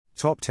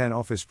Top 10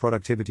 Office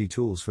Productivity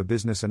Tools for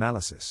Business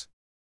Analysis.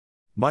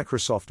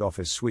 Microsoft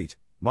Office Suite.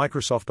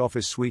 Microsoft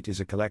Office Suite is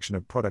a collection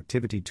of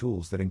productivity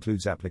tools that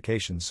includes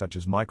applications such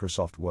as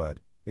Microsoft Word,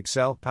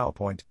 Excel,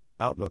 PowerPoint,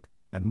 Outlook,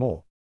 and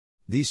more.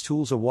 These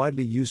tools are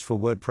widely used for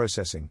word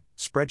processing,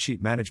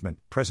 spreadsheet management,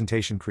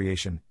 presentation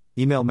creation,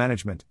 email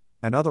management,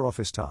 and other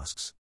Office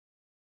tasks.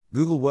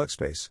 Google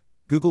Workspace.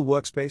 Google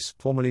Workspace,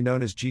 formerly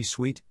known as G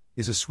Suite,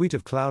 is a suite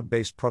of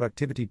cloud-based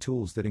productivity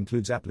tools that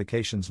includes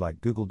applications like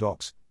Google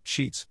Docs,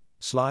 Sheets,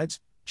 Slides,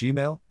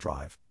 Gmail,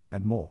 Drive,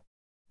 and more.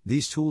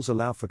 These tools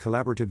allow for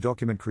collaborative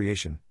document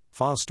creation,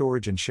 file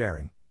storage and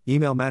sharing,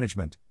 email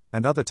management,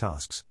 and other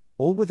tasks,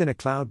 all within a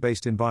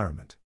cloud-based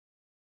environment.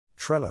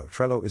 Trello.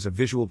 Trello is a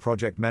visual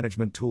project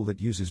management tool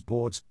that uses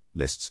boards,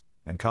 lists,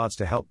 and cards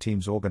to help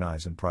teams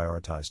organize and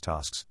prioritize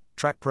tasks,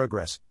 track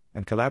progress,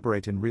 and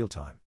collaborate in real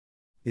time.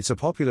 It's a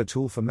popular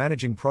tool for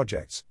managing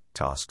projects,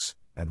 tasks,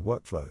 and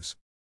workflows.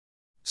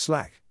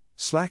 Slack.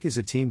 Slack is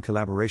a team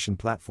collaboration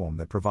platform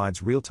that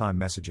provides real-time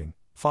messaging,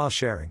 file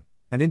sharing,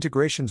 and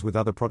integrations with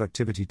other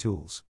productivity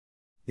tools.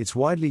 It's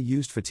widely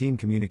used for team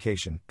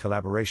communication,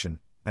 collaboration,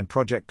 and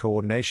project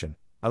coordination,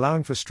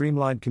 allowing for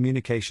streamlined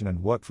communication and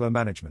workflow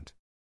management.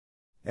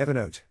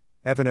 Evernote.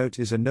 Evernote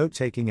is a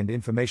note-taking and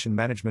information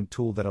management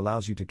tool that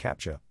allows you to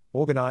capture,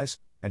 organize,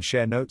 and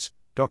share notes,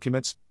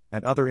 documents,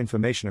 and other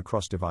information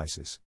across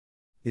devices.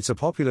 It's a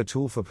popular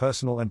tool for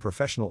personal and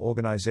professional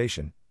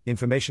organization,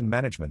 information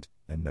management,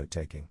 and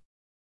note-taking.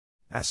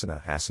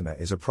 Asana. Asana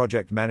is a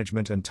project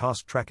management and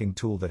task tracking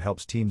tool that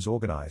helps teams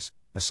organize,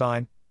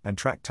 assign, and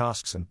track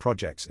tasks and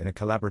projects in a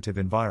collaborative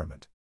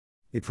environment.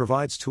 It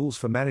provides tools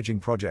for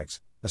managing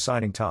projects,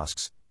 assigning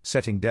tasks,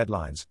 setting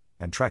deadlines,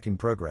 and tracking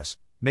progress,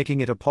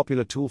 making it a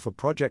popular tool for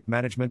project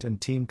management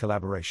and team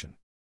collaboration.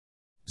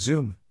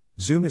 Zoom.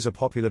 Zoom is a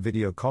popular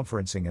video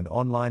conferencing and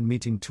online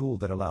meeting tool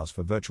that allows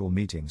for virtual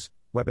meetings,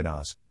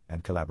 webinars,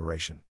 and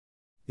collaboration.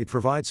 It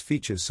provides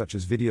features such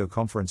as video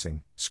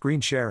conferencing,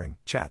 screen sharing,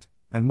 chat,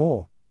 and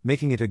more,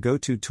 making it a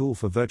go-to tool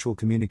for virtual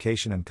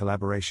communication and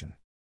collaboration.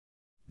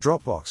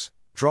 Dropbox.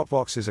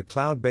 Dropbox is a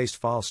cloud-based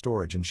file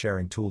storage and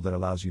sharing tool that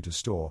allows you to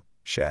store,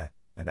 share,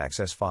 and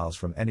access files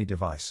from any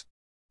device.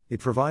 It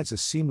provides a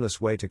seamless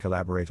way to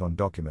collaborate on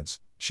documents,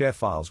 share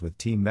files with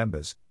team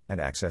members, and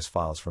access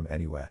files from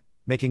anywhere,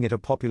 making it a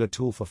popular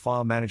tool for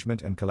file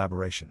management and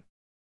collaboration.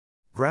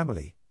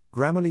 Grammarly.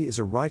 Grammarly is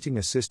a writing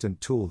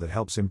assistant tool that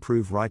helps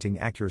improve writing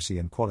accuracy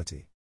and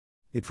quality.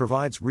 It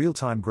provides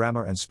real-time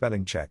grammar and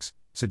spelling checks,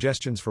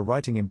 suggestions for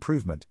writing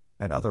improvement,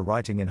 and other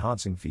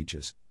writing-enhancing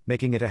features,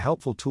 making it a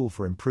helpful tool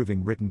for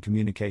improving written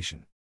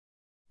communication.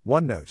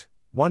 OneNote.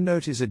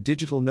 OneNote is a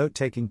digital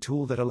note-taking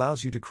tool that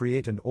allows you to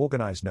create and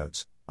organize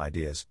notes,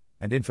 ideas,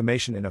 and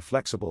information in a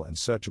flexible and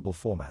searchable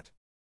format.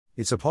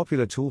 It's a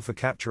popular tool for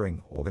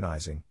capturing,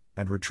 organizing,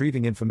 and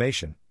retrieving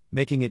information,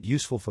 making it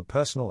useful for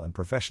personal and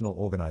professional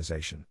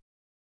organization.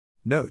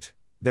 Note: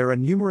 there are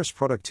numerous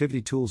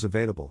productivity tools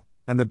available,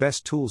 and the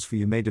best tools for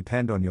you may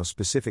depend on your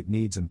specific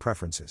needs and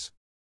preferences.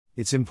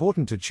 It's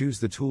important to choose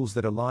the tools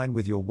that align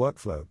with your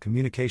workflow,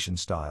 communication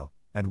style,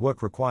 and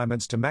work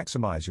requirements to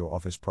maximize your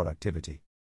office productivity.